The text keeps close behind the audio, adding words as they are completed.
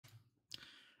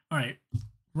All right,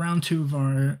 round two of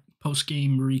our post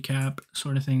game recap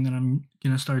sort of thing that I'm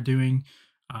gonna start doing.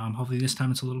 Hopefully this time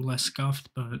it's a little less scuffed,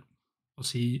 but we'll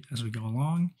see as we go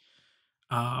along.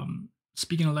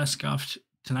 Speaking of less scuffed,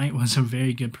 tonight was a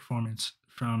very good performance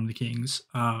from the Kings.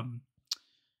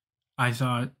 I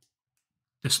thought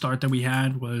the start that we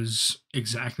had was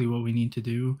exactly what we need to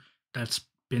do. That's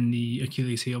been the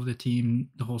Achilles heel of the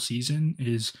team the whole season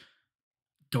is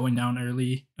going down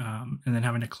early and then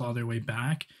having to claw their way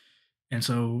back. And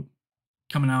so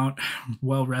coming out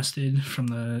well rested from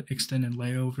the extended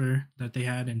layover that they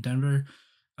had in Denver,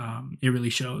 it really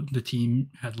showed the team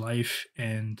had life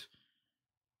and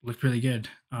looked really good.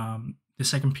 The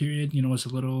second period, was a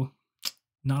little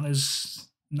not as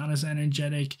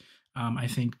energetic. I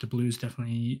think the Blues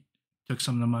definitely took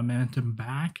some of the momentum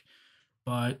back,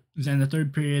 but then the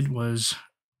third period was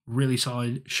really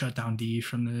solid shutdown D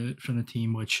from the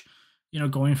team, which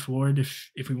going forward,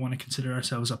 if we want to consider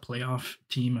ourselves a playoff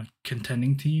team, a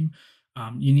contending team,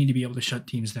 you need to be able to shut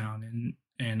teams down,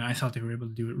 and I thought they were able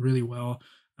to do it really well,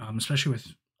 especially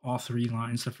with all three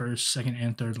lines, the first, second,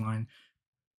 and third line,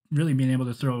 really being able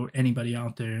to throw anybody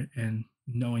out there and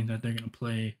knowing that they're going to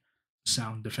play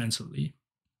sound defensively.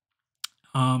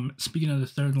 Speaking of the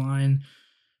third line,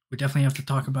 we definitely have to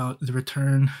talk about the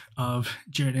return of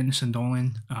Jared Anderson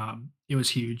Dolan. It was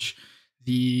huge.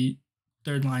 The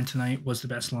third line tonight was the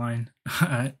best line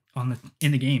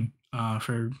in the game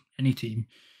for any team.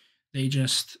 They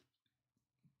just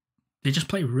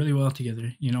play really well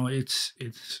together.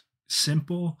 It's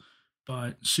simple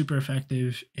but super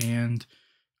effective, and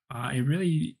it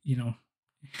really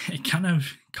it kind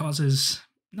of causes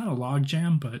not a log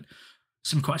jam, but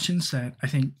some questions that I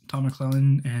think Tom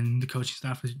McClellan and the coaching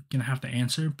staff is going to have to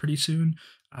answer pretty soon,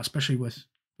 especially with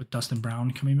Dustin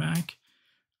Brown coming back.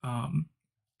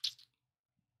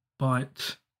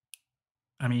 But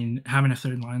I mean, having a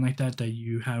third line like that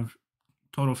you have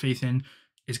total faith in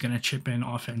is going to chip in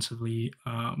offensively.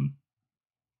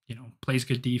 Plays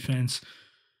good defense,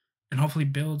 and hopefully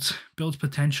builds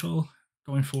potential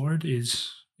going forward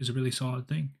is a really solid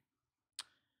thing.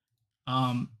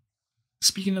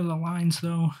 Speaking of the lines,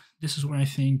 though, this is where I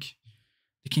think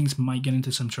the Kings might get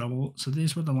into some trouble. So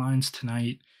these were the lines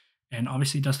tonight, and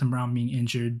obviously Dustin Brown being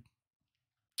injured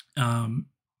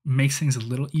makes things a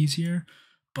little easier.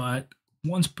 But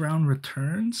once Brown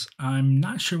returns, I'm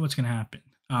not sure what's going to happen.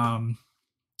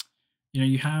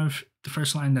 You have the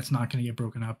first line that's not going to get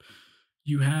broken up.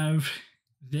 You have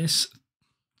this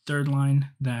third line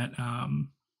that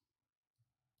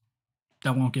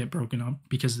won't get broken up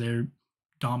because they're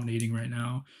dominating right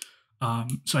now.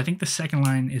 So I think the second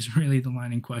line is really the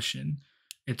line in question.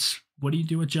 It's what do you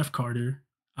do with Jeff Carter?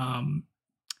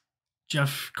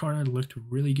 Jeff Carter looked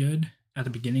really good at the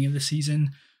beginning of the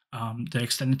season. The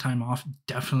extended time off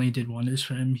definitely did wonders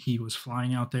for him. He was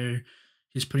flying out there.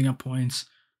 He's putting up points.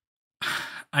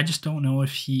 I just don't know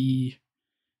if he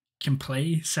can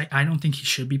play. I don't think he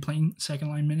should be playing second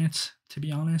line minutes, to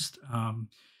be honest.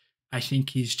 I think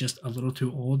he's just a little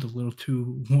too old, a little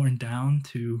too worn down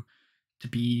to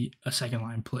be a second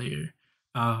line player.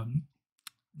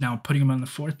 Now putting him on the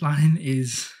fourth line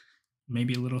is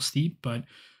maybe a little steep, but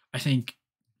I think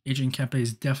Adrian Kempe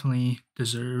is definitely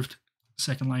deserved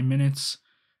second line minutes.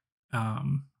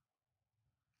 And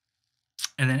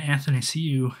then Anthony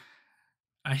Ciu,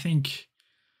 I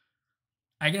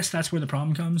guess that's where the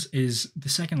problem comes is the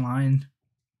second line.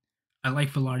 I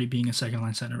like Velarde being a second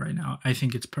line center right now. I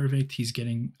think it's perfect. He's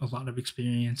getting a lot of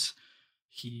experience.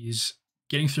 He's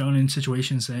getting thrown in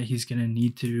situations that he's going to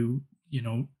need to,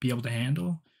 be able to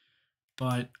handle.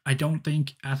 But I don't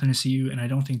think Athanasiou and I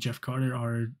don't think Jeff Carter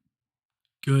are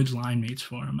good line mates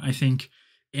for him. I think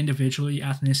individually,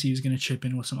 Athanasiou is going to chip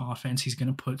in with some offense. He's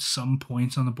going to put some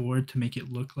points on the board to make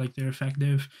it look like they're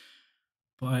effective.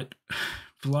 But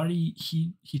Velarde,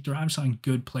 he thrives on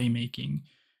good playmaking.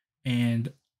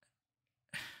 And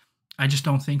I just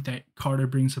don't think that Carter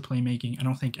brings the playmaking. I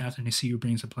don't think Athanasiou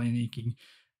brings the playmaking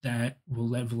that will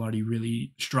let Velarde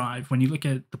really strive. When you look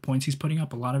at the points he's putting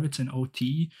up, a lot of it's in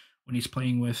OT when he's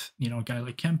playing with, a guy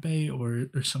like Kempe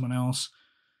or someone else.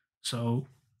 So,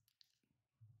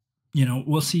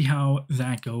 we'll see how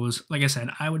that goes. Like I said,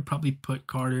 I would probably put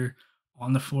Carter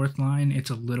on the fourth line.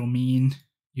 It's a little mean.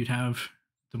 You'd have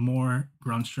the more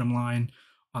Grundstrom line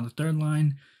on the third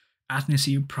line.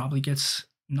 Athanasiou probably gets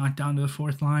knocked down to the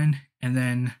fourth line. And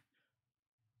then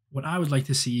what I would like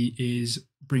to see is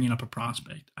bringing up a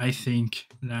prospect. I think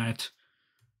that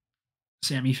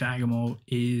Sammy Fagemo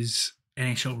is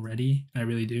NHL ready. I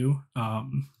really do. I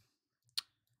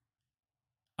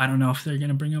don't know if they're going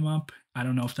to bring him up. I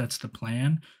don't know if that's the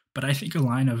plan. But I think a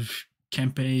line of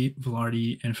Kempe,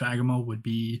 Velarde, and Fagamo would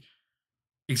be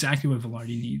exactly what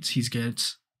Velarde needs. He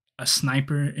gets a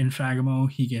sniper in Fagamo.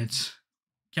 He gets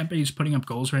Kempe is putting up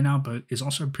goals right now, but is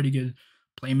also a pretty good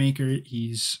playmaker.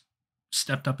 He's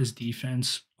stepped up his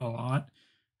defense a lot,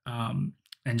 and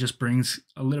just brings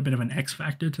a little bit of an X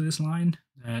factor to this line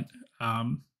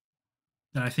um,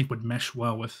 that I think would mesh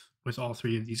well with all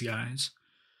three of these guys.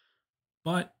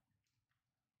 But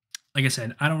like I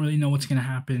said, I don't really know what's going to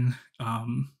happen.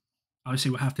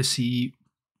 Obviously, we'll have to see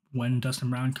when Dustin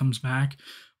Brown comes back.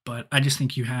 But I just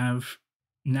think you have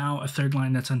now a third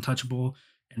line that's untouchable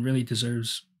and really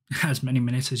deserves as many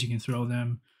minutes as you can throw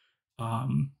them.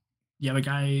 You have a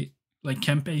guy like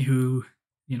Kempe who,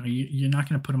 you're not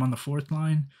going to put him on the fourth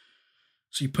line.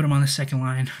 So you put him on the second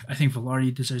line. I think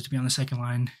Velarde deserves to be on the second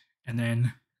line. And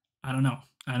then I don't know.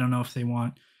 I don't know if they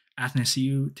want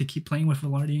Athanasiou to keep playing with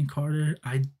Velarde and Carter.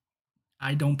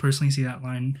 I don't personally see that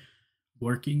line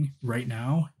working right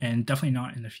now, and definitely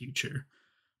not in the future.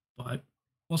 But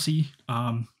we'll see.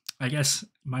 I guess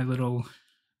my little,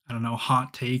 I don't know,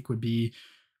 hot take would be,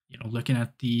 looking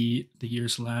at the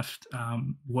years left,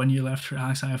 1 year left for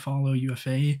Alex Iafallo,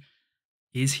 UFA.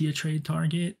 Is he a trade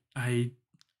target? I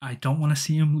don't want to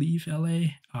see him leave LA.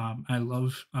 I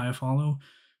love Iafallo,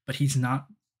 but he's not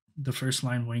the first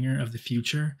line winger of the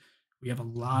future. We have a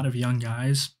lot of young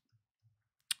guys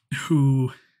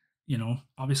who,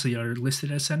 obviously are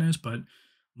listed as centers, but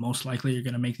most likely are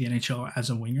going to make the NHL as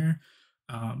a winger.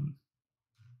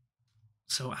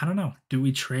 So I don't know. Do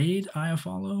we trade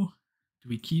Iafallo? Do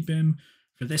we keep him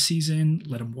for this season?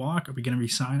 Let him walk? Are we going to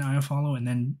resign Iafallo and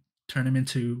then turn him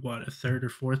into a third or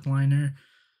fourth liner?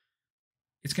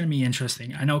 It's going to be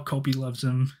interesting. I know Kobe loves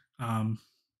him.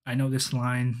 I know this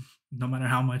line, no matter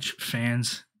how much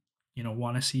fans,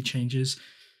 want to see changes,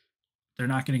 they're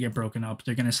not going to get broken up.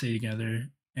 They're going to stay together,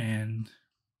 and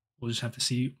we'll just have to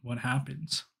see what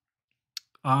happens.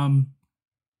 I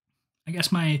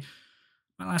guess my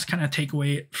last kind of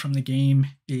takeaway from the game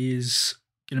is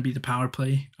going to be the power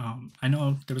play. I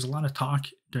know there was a lot of talk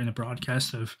during the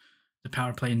broadcast of the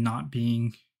power play not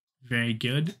being very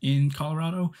good in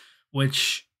Colorado,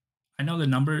 which I know the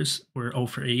numbers were 0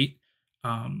 for 8,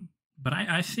 but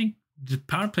I think the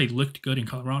power play looked good in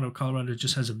Colorado. Colorado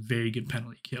just has a very good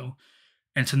penalty kill.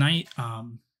 And tonight,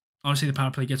 obviously the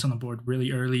power play gets on the board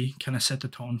really early, kind of set the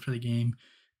tone for the game.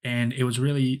 And it was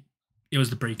the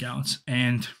breakouts.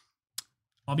 And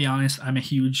I'll be honest, I'm a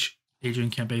huge Adrian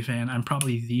Kempe fan. I'm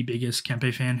probably the biggest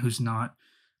Kempe fan who's not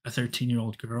a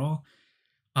 13-year-old girl.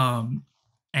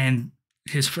 And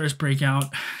his first breakout,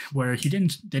 where they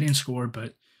didn't score,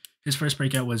 but his first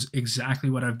breakout was exactly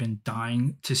what I've been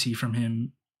dying to see from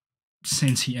him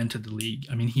since he entered the league.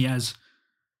 I mean, he has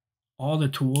all the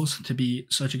tools to be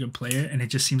such a good player, and it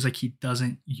just seems like he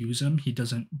doesn't use them. He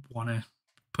doesn't want to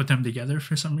put them together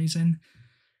for some reason.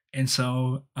 And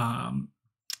so I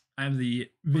have the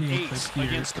video clip here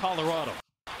against Colorado.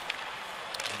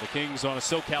 The Kings on a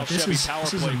SoCal Chevy power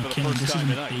play for the first time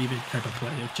tonight. David type of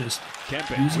play of just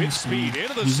Kempe with speed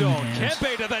into the zone.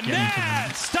 Kempe to the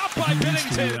net. Stopped by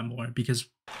Binnington. Do that more, because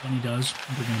when he does,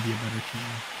 we're going to be a better team.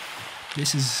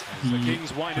 This is the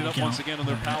Kings wind it up once again on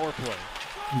their power play.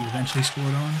 He eventually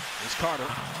scored on. It's Carter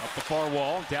up the far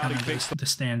wall, down the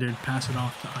standard, pass it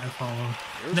off to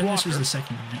Iafallo. Then this was the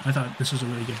second unit. I thought this was a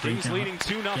really good breakdown. Leading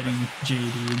 2-0. Getting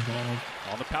JD involved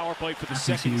on the power play for the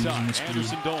second time.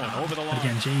 Anderson Dolan over the line.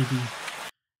 Again,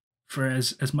 JD, for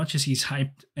as much as he's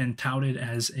hyped and touted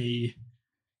as a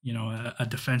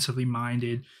defensively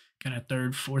minded kind of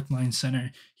third, fourth line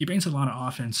center, he brings a lot of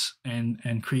offense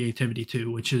and creativity too,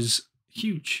 which is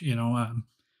huge.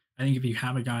 I think if you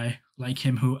have a guy like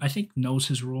him who I think knows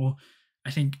his role,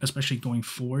 I think especially going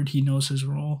forward, he knows his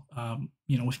role.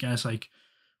 With guys like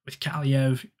with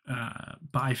Kaliev,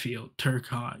 Byfield,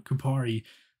 Turcotte, Kupari,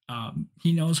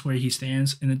 he knows where he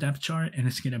stands in the depth chart, and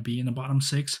it's going to be in the bottom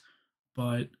 6.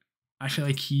 But I feel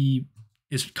like he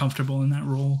is comfortable in that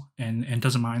role and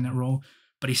doesn't mind that role.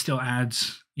 But he still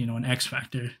adds, an X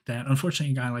factor that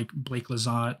unfortunately a guy like Blake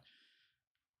Lizotte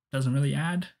doesn't really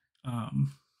add.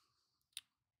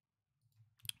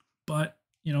 But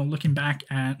looking back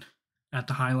at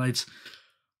the highlights,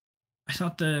 I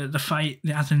thought the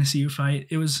Athanasiou fight,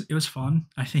 it was fun.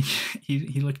 I think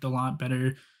he looked a lot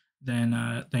better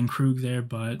than Krug there,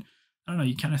 but I don't know.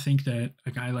 You kind of think that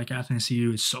a guy like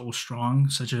Athanasiou is so strong,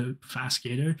 such a fast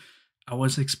skater. I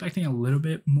was expecting a little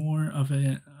bit more of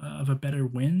a better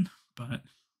win, but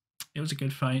it was a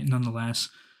good fight nonetheless.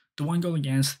 The one goal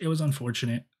against, it was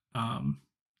unfortunate.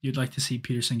 You'd like to see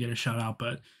Peterson get a shutout,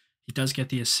 but he does get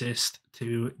the assist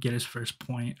to get his first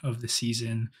point of the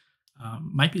season.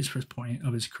 Might be his first point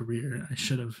of his career. I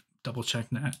should have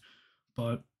double-checked that.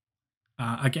 But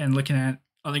again, looking at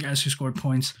other guys who scored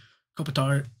points,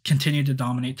 Kopitar continued to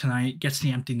dominate tonight, gets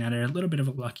the empty netter, a little bit of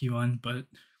a lucky one, but,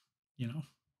 you know,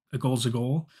 a goal's a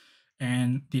goal.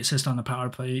 And the assist on the power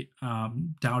play,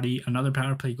 Doughty, another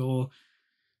power play goal.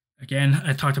 Again,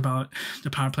 I talked about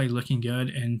the power play looking good,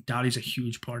 and Doughty's a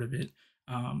huge part of it.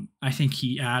 I think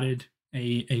he added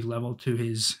a level to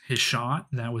his shot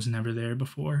that was never there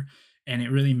before, and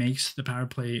it really makes the power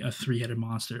play a three-headed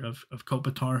monster of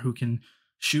Kopitar, who can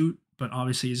shoot, but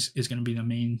obviously is going to be the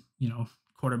main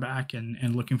quarterback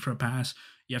and looking for a pass.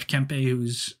 You have Kempe,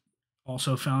 who's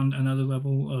also found another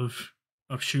level of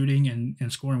shooting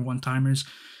and scoring one timers.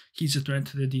 He's a threat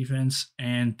to the defense,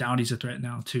 and Doughty's a threat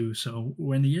now too. So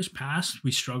when the years passed,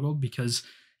 we struggled because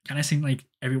kind of seemed like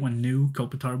everyone knew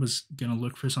Kopitar was going to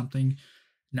look for something.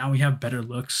 Now we have better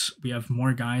looks. We have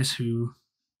more guys who,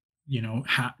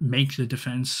 make the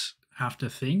defense have to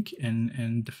think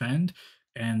and defend,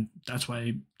 and that's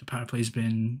why the power play's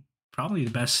been probably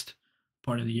the best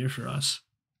part of the year for us.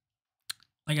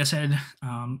 Like I said,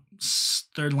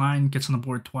 third line gets on the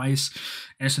board twice.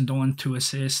 Anderson Dolan 2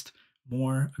 assists,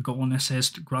 Moore a goal and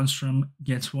assist. Grunstrom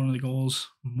gets one of the goals.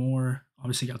 Moore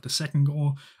obviously got the second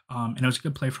goal, and it was a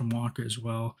good play from Walker as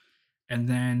well. And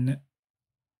then,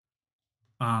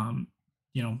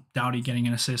 Doughty getting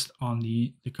an assist on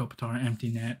the Kopitar empty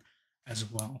net as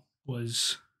well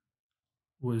was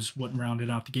what rounded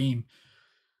out the game.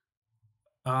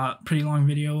 Pretty long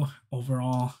video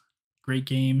overall. Great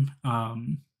game.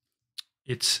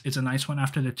 It's a nice one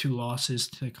after the 2 losses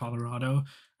to Colorado.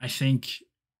 I think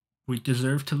we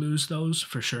deserve to lose those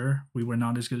for sure. We were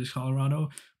not as good as Colorado,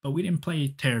 but we didn't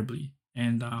play terribly.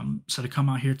 And so to come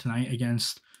out here tonight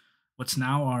against what's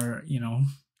now our,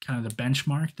 kind of the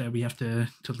benchmark that we have to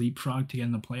leapfrog to get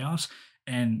in the playoffs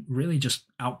and really just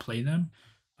outplay them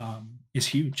is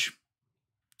huge.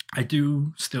 I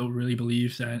do still really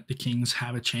believe that the Kings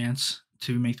have a chance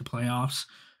to make the playoffs.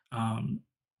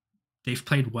 They've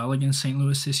played well against St.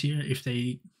 Louis this year. If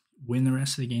they win the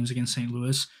rest of the games against St.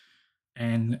 Louis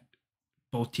and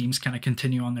both teams kind of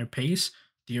continue on their pace,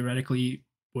 theoretically,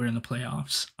 we're in the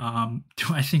playoffs. Do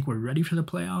I think we're ready for the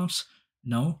playoffs?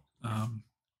 No.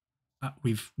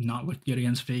 We've not looked good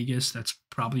against Vegas. That's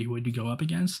probably who we'd go up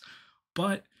against.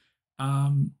 But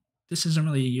this isn't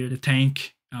really a year to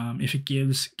tank. If it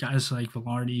gives guys like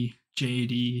Velarde,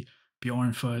 JD,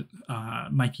 Bjornfoot,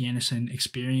 Mikey Anderson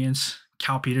experience,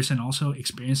 Cal Peterson also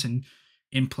experience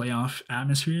in playoff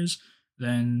atmospheres,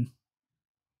 then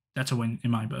that's a win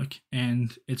in my book.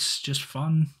 And it's just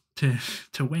fun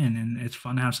to win, and it's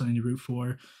fun to have something to root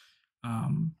for,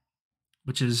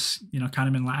 which is kind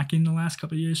of been lacking the last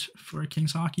couple of years for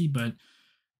Kings hockey. But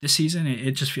this season,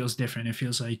 it just feels different. It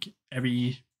feels like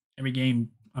every game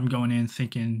I'm going in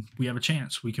thinking we have a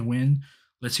chance, we can win.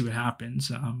 Let's see what happens,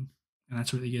 and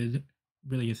that's a really good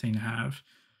thing to have.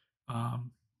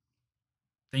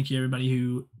 Thank you everybody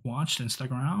who watched and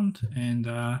stuck around, and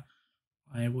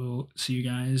I will see you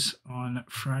guys on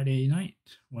Friday night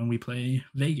when we play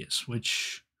Vegas,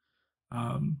 which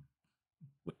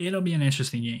it'll be an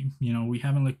interesting game. We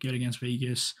haven't looked good against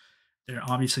Vegas. They're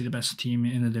obviously the best team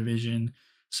in the division,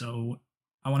 so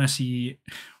I want to see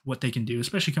what they can do,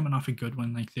 especially coming off a good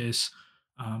one like this.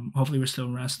 Hopefully we're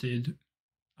still rested.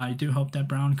 I do hope that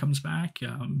Brown comes back.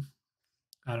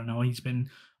 I don't know. He's been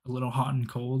a little hot and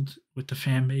cold with the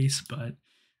fan base, but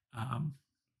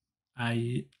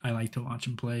I like to watch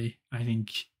him play. I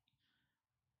think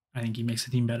he makes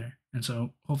the team better, and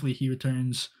so hopefully he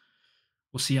returns.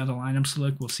 We'll see how the lineups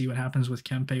look. We'll see what happens with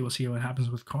Kempe. We'll see what happens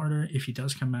with Carter if he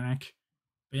does come back.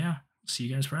 But yeah, see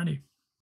you guys Friday.